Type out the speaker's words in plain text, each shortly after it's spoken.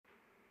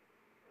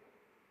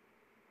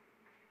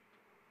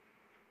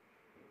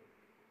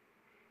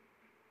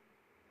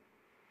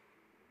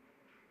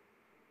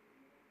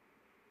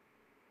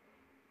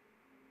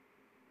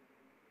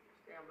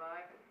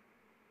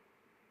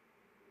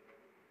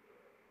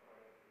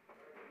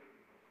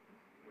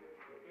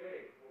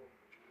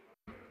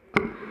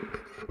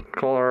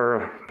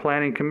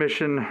Planning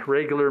Commission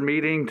regular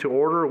meeting to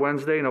order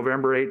Wednesday,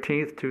 November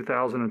 18th,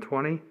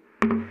 2020.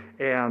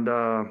 And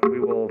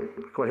we will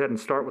go ahead and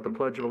start with the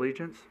Pledge of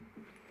Allegiance.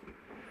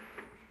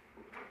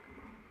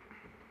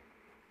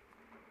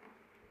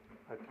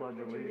 I pledge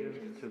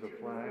allegiance to the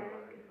flag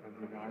of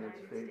the United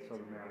States of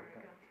America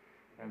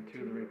and to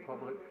the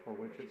republic for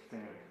which it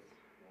stands,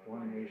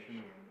 one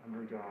nation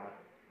under God,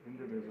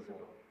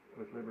 indivisible,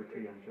 with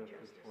liberty and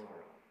justice for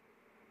all.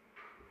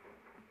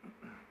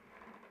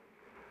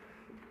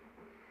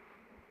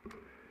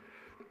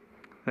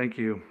 Thank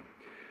you.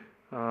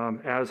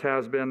 As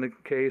has been the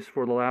case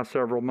for the last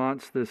several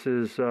months, this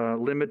is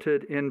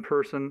limited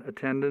in-person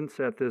attendance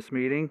at this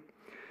meeting.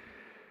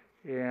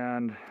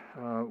 And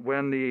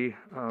when the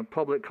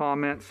public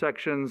comment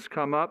sections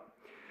come up,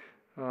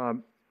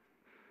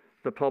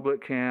 the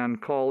public can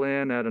call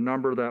in at a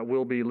number that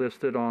will be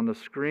listed on the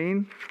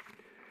screen.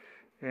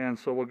 And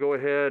so we'll go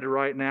ahead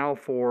right now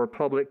for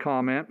public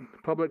comment.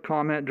 Public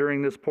comment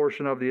during this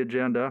portion of the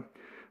agenda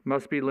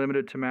must be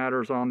limited to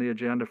matters on the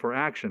agenda for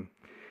action.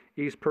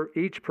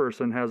 Each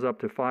person has up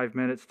to 5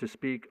 minutes to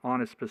speak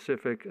on a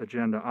specific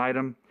agenda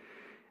item.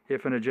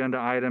 If an agenda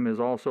item is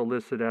also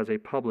listed as a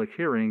public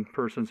hearing,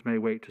 persons may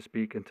wait to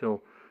speak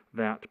until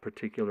that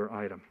particular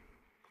item.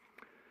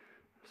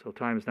 So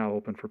time is now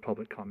open for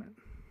public comment.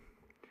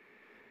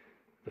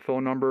 The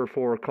phone number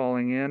for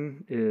calling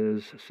in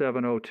is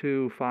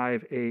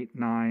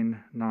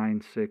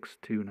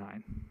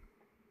 702-589-9629.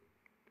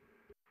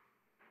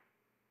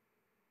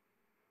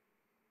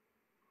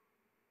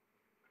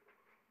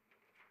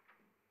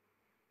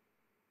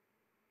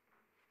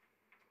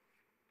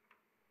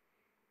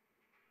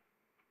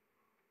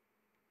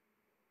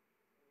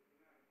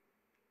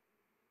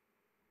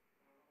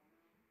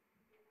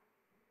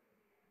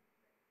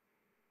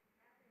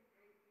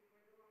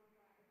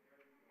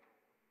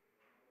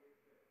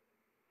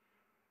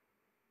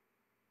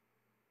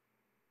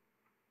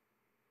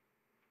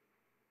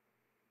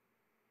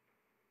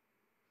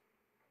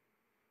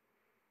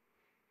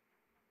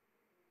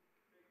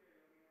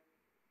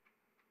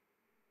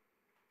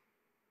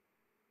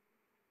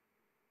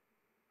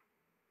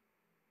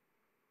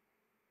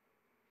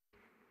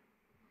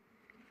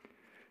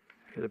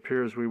 It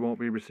appears we won't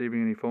be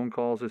receiving any phone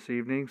calls this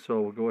evening, so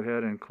we'll go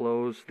ahead and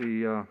close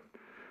the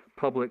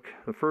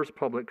first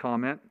public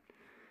comment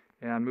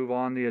and move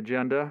on the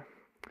agenda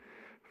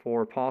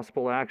for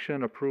possible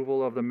action,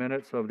 approval of the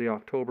minutes of the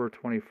October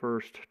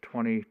 21st,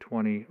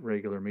 2020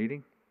 regular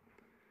meeting.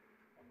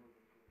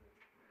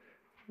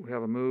 We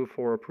have a move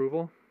for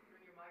approval.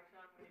 Turn your mics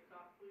on when you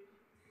talk, please.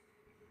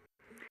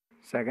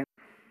 Second.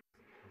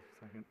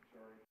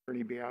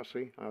 Ernie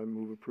Biassi, I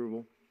move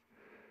approval.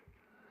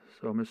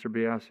 So Mr.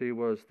 Biassi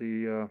was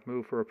the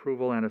move for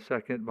approval and a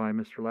second by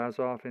Mr.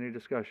 Lazoff. Any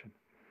discussion?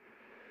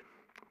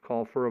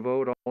 Call for a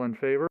vote. All in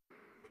favor?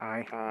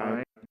 Aye.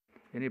 Aye.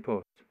 Any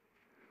opposed?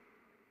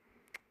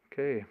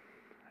 Okay.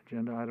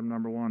 Agenda item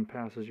number 1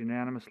 passes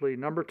unanimously.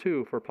 Number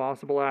 2 for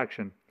possible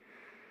action.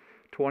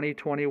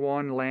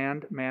 2021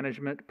 Land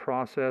Management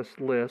Process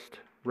List,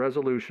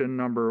 Resolution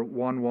number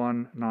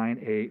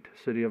 1198,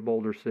 City of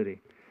Boulder City.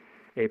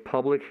 A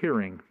public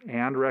hearing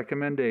and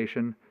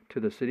recommendation to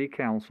the City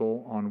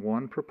Council on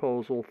one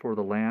proposal for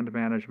the Land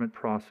Management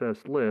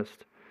Process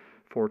List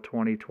for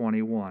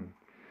 2021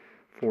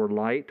 for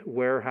light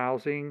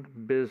warehousing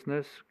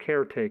business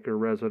caretaker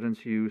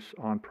residence use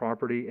on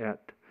property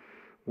at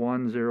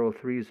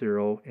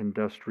 1030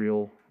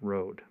 Industrial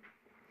Road.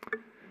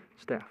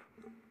 Staff.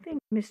 Thank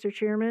you, Mr.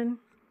 Chairman.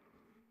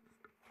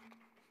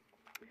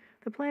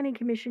 The Planning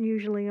Commission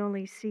usually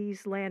only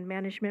sees land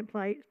management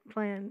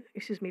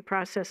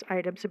process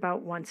items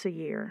about once a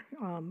year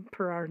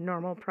per our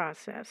normal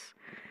process.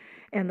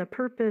 And the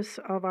purpose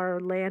of our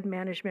land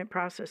management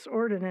process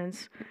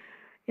ordinance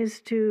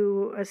is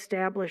to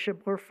establish a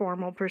more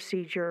formal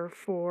procedure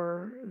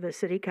for the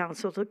City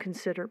Council to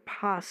consider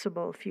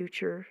possible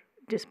future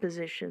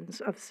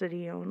dispositions of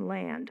city-owned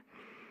land.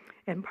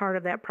 And part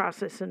of that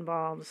process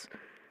involves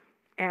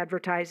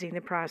advertising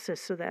the process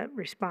so that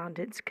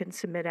respondents can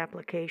submit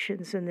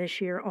applications. And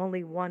this year,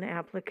 only one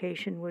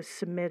application was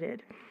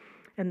submitted.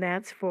 And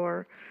that's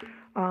for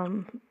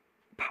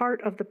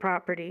part of the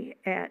property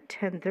at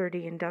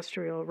 1030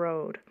 Industrial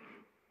Road.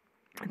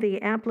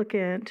 The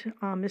applicant,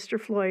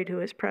 Mr. Floyd, who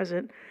is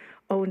present,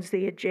 owns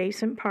the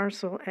adjacent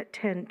parcel at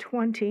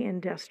 1020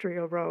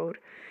 Industrial Road,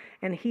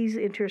 and he's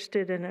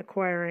interested in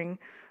acquiring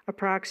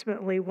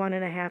approximately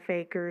 1.5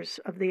 acres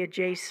of the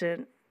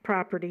adjacent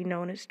property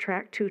known as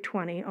Tract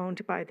 220,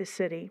 owned by the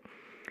city.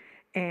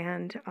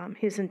 And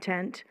his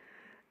intent,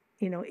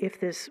 if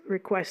this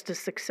request is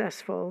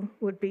successful,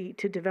 would be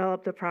to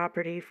develop the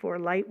property for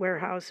light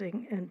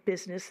warehousing and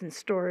business and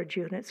storage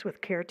units with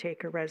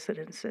caretaker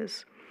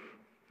residences.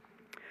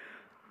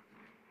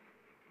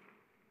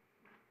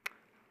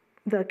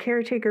 The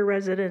caretaker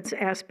residence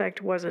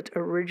aspect wasn't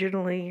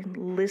originally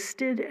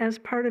listed as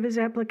part of his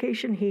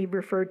application. He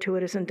referred to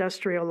it as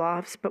industrial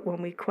lofts, but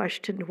when we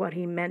questioned what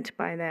he meant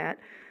by that,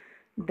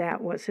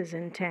 that was his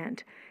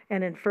intent.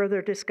 And in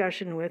further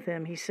discussion with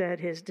him, he said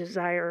his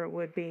desire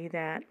would be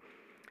that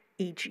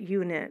each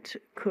unit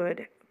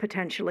could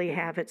potentially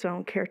have its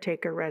own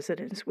caretaker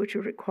residence, which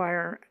would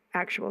require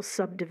actual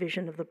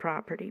subdivision of the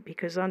property,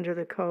 because under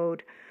the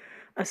code,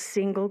 a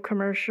single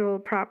commercial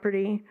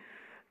property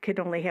could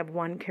only have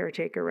one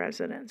caretaker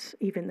residence,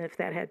 even if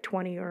that had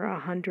 20 or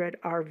 100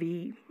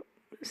 RV,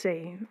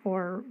 say,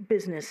 or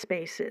business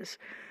spaces.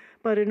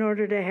 But in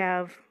order to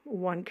have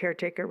one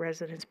caretaker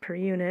residence per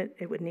unit,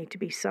 it would need to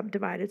be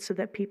subdivided so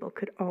that people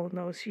could own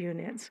those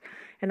units.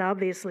 And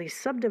obviously,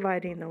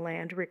 subdividing the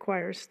land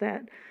requires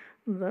that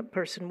the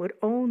person would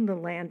own the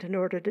land in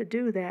order to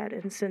do that.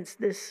 And since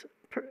this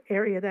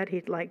area that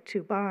he'd like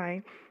to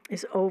buy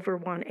is over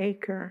 1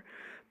 acre,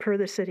 per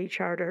the city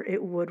charter,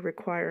 it would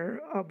require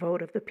a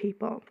vote of the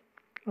people,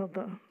 of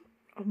the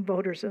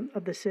voters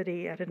of the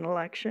city at an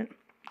election.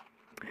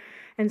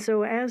 And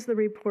so as the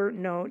report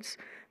notes,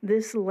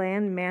 this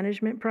land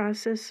management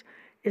process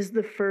is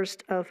the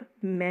first of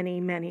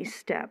many, many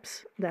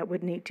steps that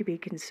would need to be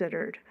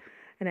considered.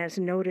 And as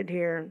noted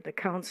here, the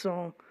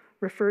council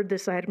referred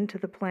this item to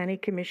the Planning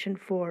Commission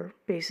for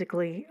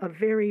basically a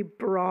very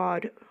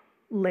broad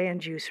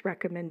land use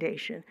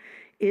recommendation.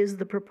 Is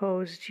the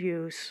proposed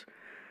use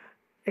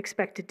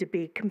expected to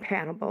be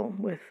compatible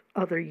with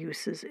other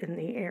uses in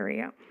the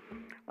area?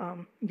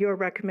 Your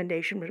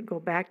recommendation would go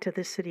back to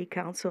the city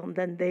council, and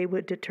then they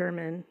would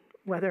determine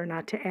whether or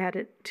not to add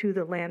it to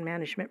the land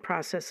management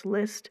process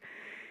list.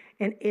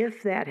 And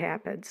if that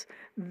happens,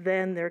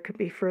 then there could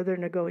be further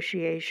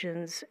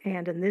negotiations.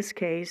 And in this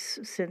case,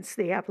 since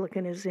the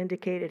applicant has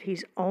indicated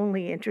he's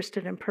only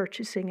interested in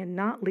purchasing and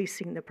not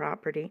leasing the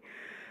property,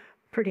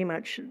 pretty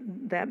much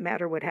that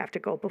matter would have to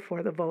go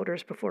before the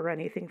voters before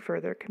anything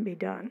further can be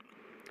done.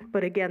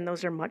 But again,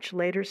 those are much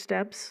later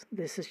steps.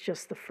 This is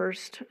just the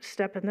first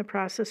step in the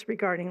process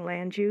regarding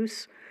land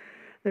use.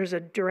 There's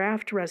a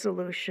draft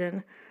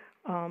resolution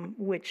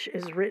which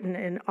is written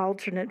in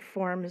alternate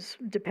forms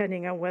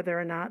depending on whether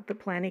or not the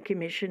Planning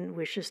Commission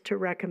wishes to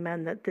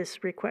recommend that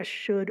this request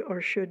should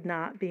or should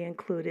not be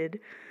included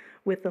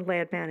with the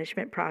land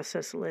management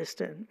process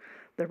list, and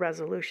the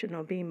resolution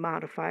will be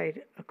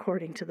modified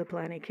according to the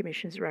Planning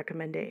Commission's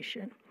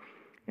recommendation.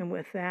 And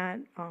with that,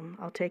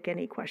 I'll take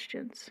any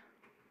questions.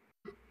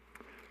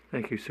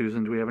 Thank you,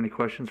 Susan. Do we have any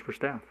questions for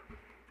staff?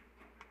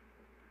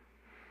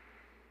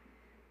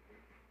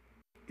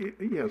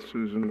 Yes,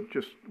 Susan,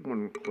 just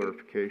one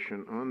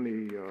clarification. On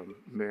the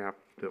map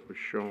that was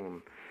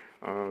shown,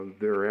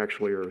 there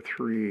actually are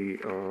 3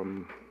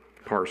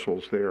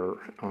 parcels there.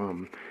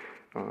 I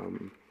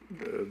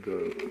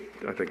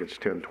think it's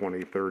 10,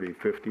 20, 30,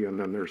 50, and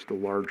then there's the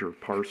larger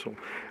parcel.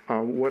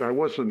 What I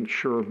wasn't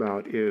sure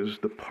about is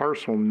the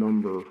parcel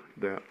number,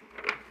 that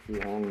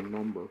long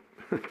number.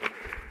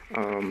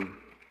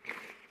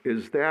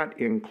 Is that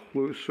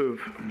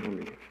inclusive, let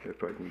me,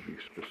 if I can be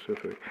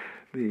specific,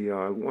 the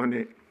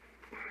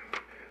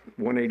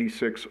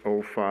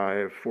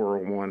 18605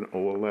 401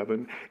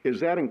 011, is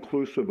that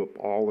inclusive of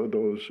all of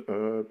those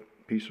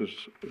pieces,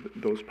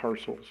 those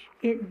parcels?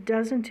 It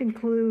doesn't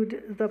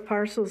include the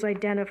parcels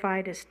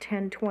identified as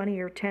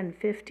 1020 or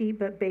 1050,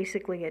 but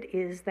basically it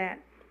is that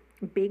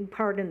big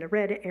part in the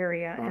red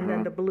area and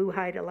then the blue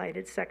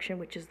highlighted section,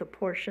 which is the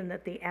portion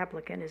that the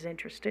applicant is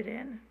interested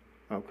in.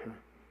 Okay,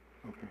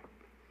 okay.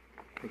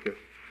 Okay.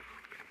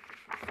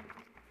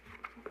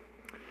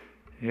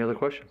 Any other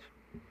questions?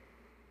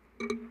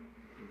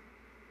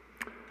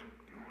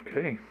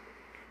 Okay.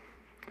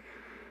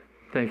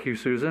 Thank you,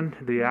 Susan.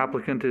 The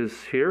applicant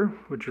is here.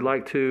 Would you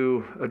like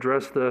to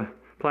address the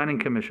Planning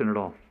Commission at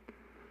all?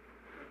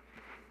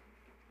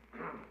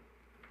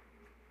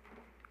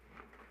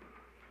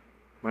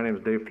 My name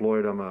is Dave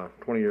Floyd. I'm a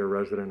 20-year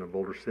resident of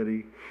Boulder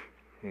City,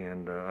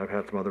 and I've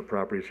had some other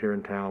properties here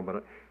in town,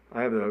 but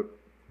I have a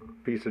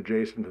piece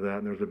adjacent to that,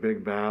 and there's a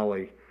big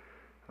valley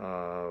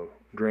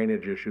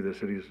drainage issue the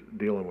city's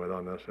dealing with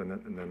on this, and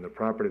then the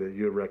property that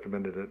you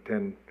recommended at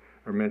 10,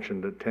 or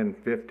mentioned at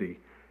 1050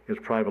 is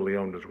privately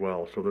owned as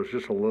well. So there's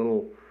just a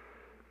little,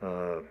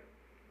 I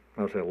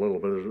don't say a little,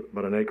 but there's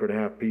about an 1.5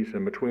 acre piece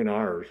in between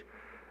ours,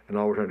 and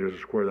all we're trying to do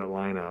is square that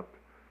line up.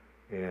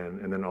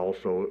 And then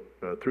also,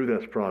 through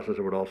this process,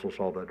 it would also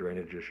solve that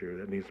drainage issue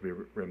that needs to be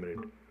remedied.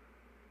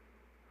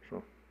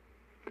 So,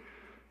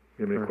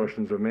 you have any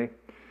questions of me?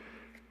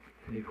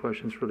 Any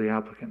questions for the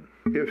applicant?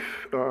 If,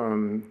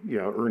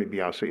 yeah, Ernie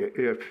Biasi,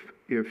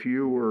 if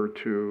you were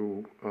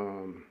to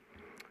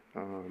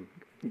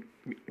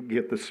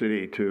get the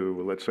city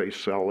to, let's say,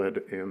 sell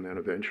it and then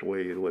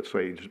eventually, let's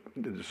say,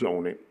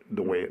 zone it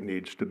the way it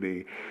needs to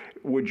be,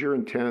 would your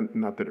intent,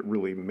 not that it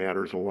really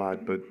matters a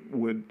lot, but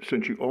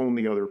since you own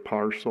the other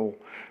parcel,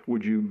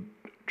 would you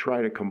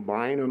try to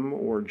combine them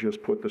or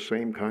just put the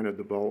same kind of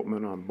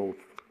development on both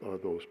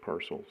those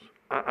parcels?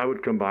 I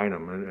would combine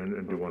them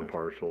and do one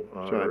parcel,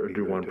 or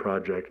do one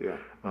project. Yeah.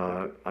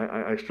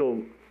 I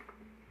still,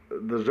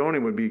 the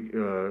zoning would be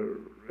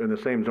in the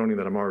same zoning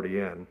that I'm already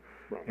in.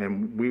 Right.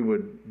 And we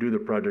would do the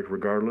project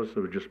regardless. It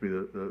would just be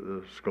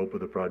the scope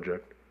of the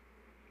project.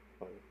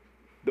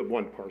 The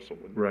one parcel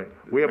would. Right.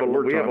 We have a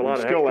lot of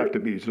still extra, have to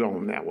be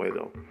zoned that way,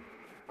 though.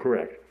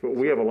 Correct. But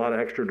we have a lot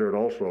of extra dirt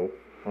also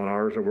on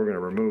ours that we're gonna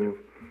remove.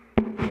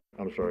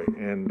 I'm sorry,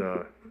 and,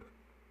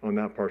 on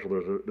that parcel,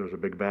 there's a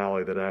big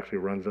valley that actually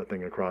runs that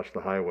thing across the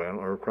highway,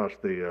 or across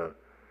the,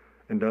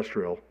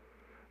 industrial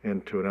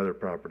into another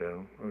property. I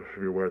don't know if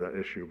you're aware of that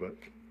issue, but.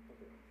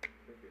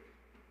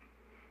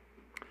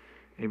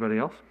 Anybody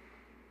else?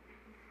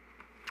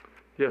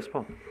 Yes,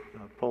 Paul?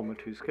 Paul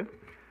Matuska.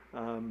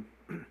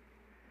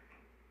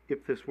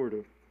 If this were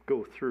to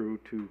go through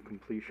to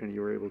completion,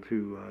 you were able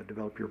to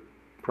develop your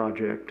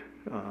project,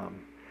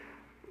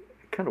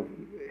 kind of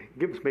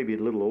give us maybe a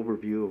little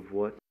overview of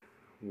what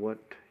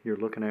you're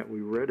looking at. We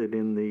read it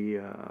in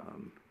the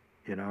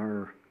in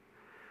our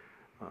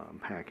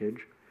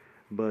package,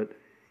 but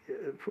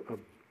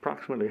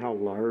approximately how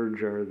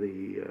large are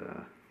the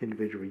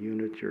individual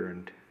units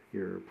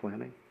you're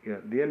planning? Yeah,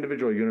 the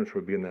individual units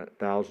would be in that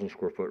 1,000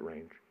 square foot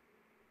range.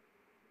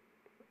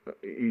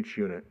 Each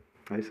unit,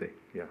 I see.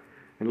 yeah.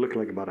 And it looked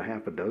like about a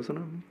half a dozen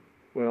of them?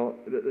 Well,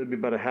 it'd be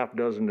about a half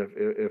dozen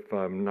if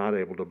I'm not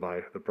able to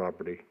buy the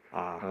property.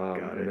 Got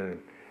And it. then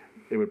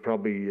it would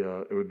probably,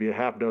 it would be a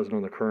half dozen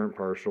on the current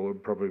parcel. It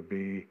would probably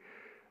be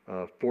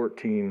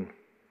 14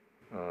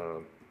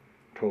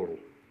 total.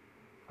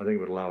 I think it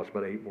would allow us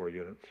about 8 more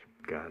units.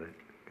 Got it.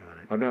 Got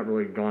it. I've not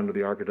really gone to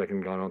the architect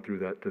and gone on through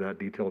to that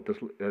detail at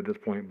this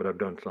point, but I've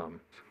done some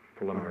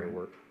preliminary All right.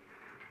 work.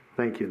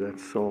 Thank you.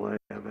 That's all I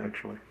have,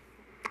 actually.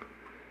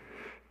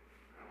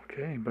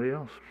 Okay, anybody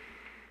else?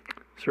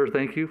 Sir,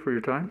 thank you for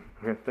your time.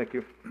 Okay, thank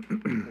you.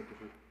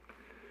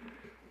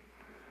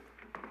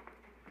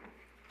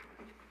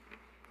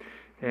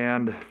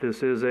 And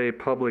this is a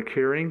public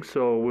hearing,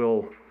 so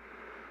we'll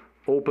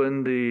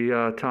open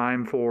the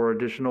time for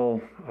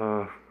additional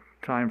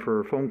time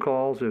for phone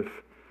calls if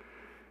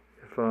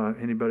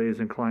anybody is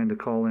inclined to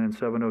call in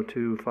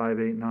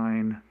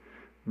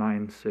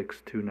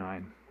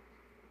 702-589-9629.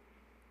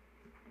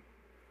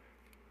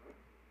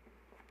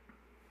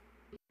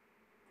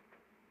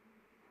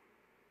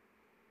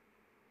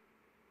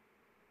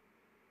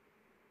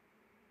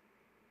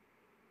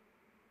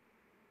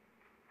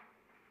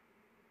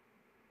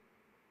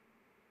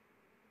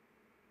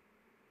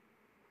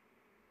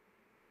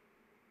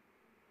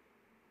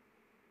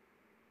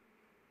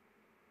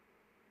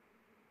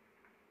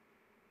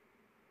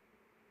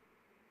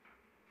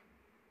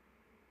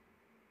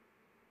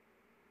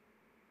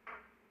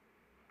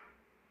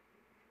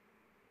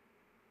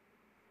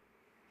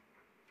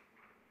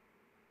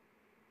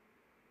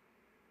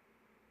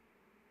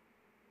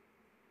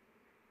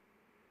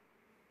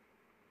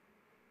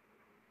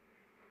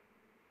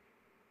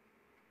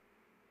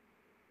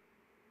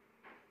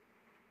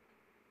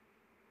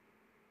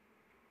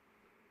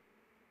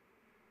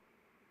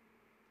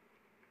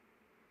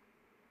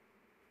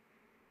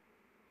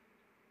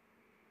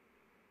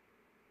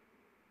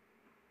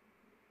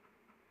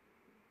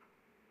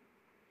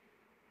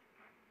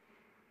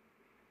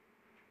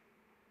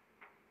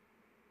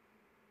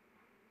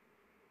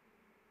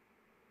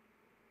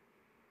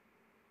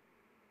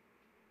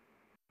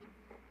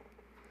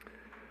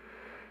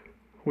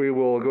 We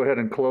will go ahead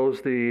and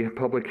close the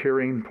public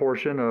hearing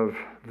portion of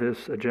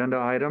this agenda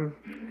item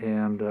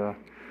and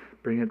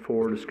bring it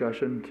for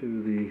discussion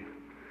to the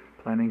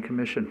Planning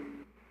Commission.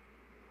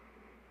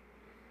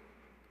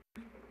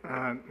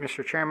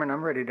 Mr. Chairman,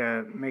 I'm ready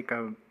to make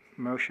a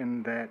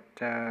motion that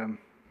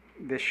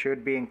this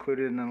should be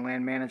included in the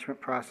land management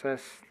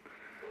process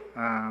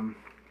and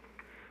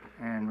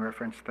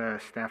reference the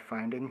staff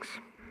findings.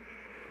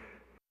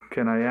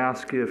 Can I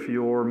ask if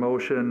your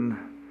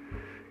motion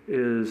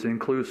is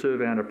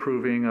inclusive and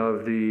approving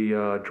of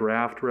the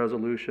draft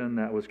resolution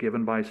that was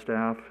given by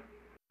staff?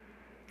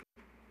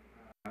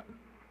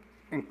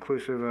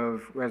 Inclusive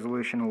of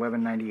Resolution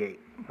 1198.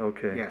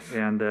 Okay. Yes.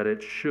 And that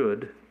it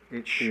should?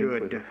 It should.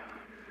 included.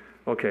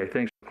 Okay,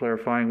 thanks for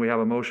clarifying. We have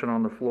a motion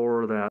on the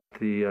floor that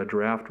the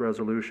draft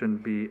resolution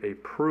be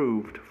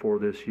approved for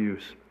this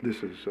use.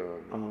 This is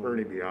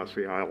Ernie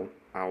Biasi.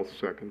 I'll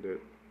second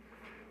it.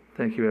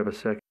 Thank you. We have a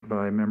second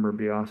by Member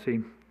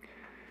Biasi.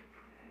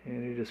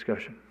 Any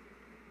discussion?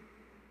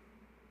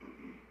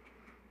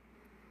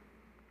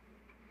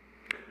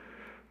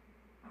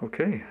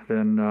 Okay,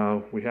 then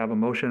we have a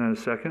motion and a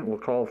second. We'll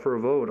call for a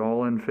vote.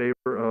 All in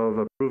favor of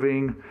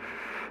approving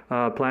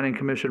Planning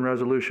Commission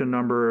Resolution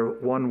number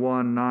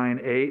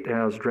 1198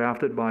 as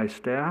drafted by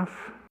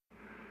staff?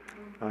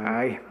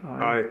 Aye.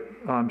 Aye.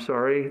 I'm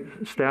sorry,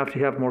 staff, do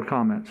you have more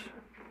comments?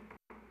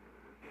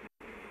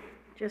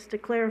 Just to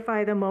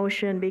clarify the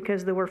motion,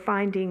 because there were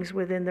findings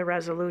within the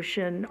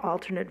resolution,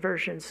 alternate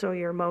versions, so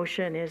your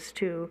motion is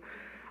to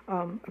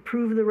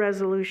approve the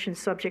resolution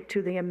subject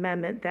to the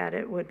amendment that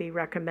it would be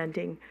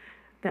recommending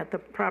that the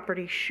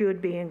property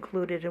should be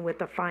included and with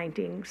the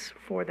findings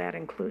for that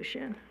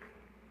inclusion.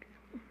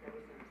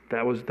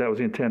 That was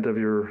the intent of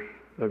your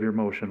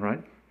motion,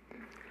 right?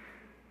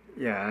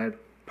 Yeah, I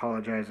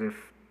apologize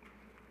if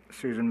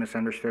Susan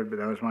misunderstood, but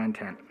that was my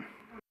intent.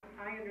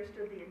 I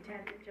understood the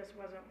intent, it just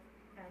wasn't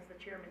as the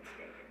chairman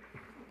stated.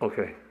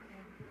 Okay,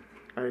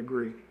 I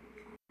agree.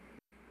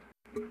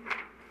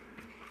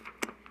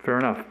 fair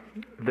enough.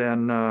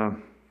 Then,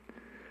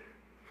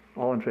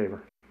 all in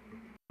favor?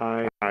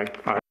 Aye. Aye.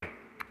 Aye.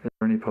 Is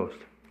there any opposed?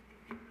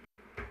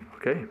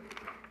 Okay.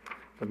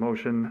 The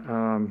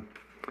motion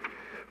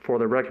for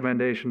the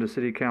recommendation to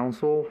City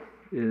Council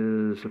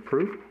is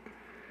approved.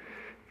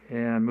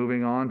 And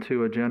moving on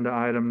to agenda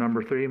item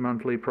number 3,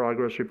 monthly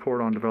progress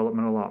report on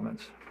development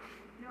allotments.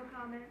 No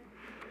comment.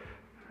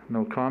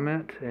 No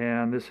comment,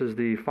 and this is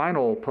the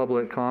final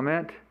public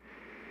comment.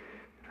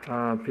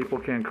 People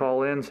can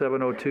call in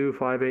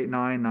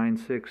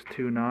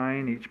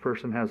 702-589-9629. Each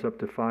person has up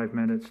to 5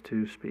 minutes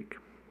to speak.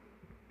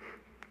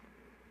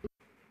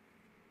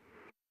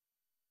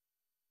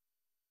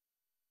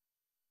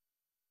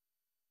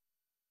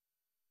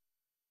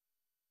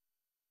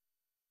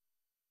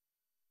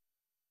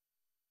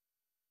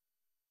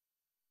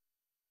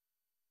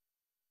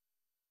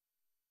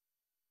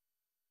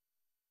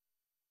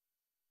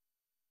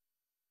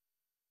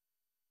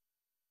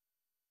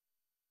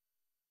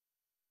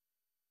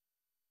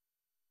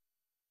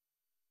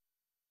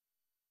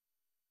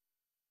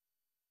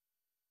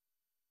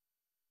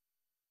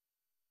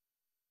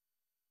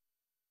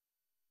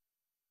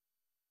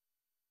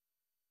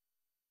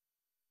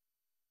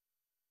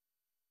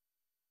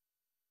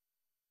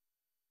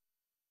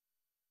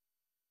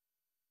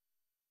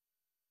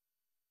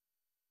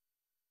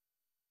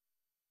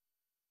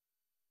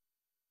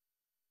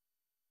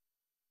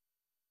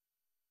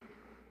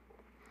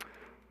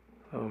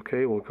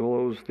 Okay, we'll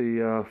close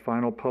the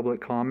final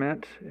public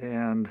comment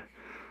and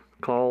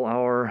call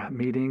our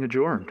meeting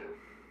adjourned.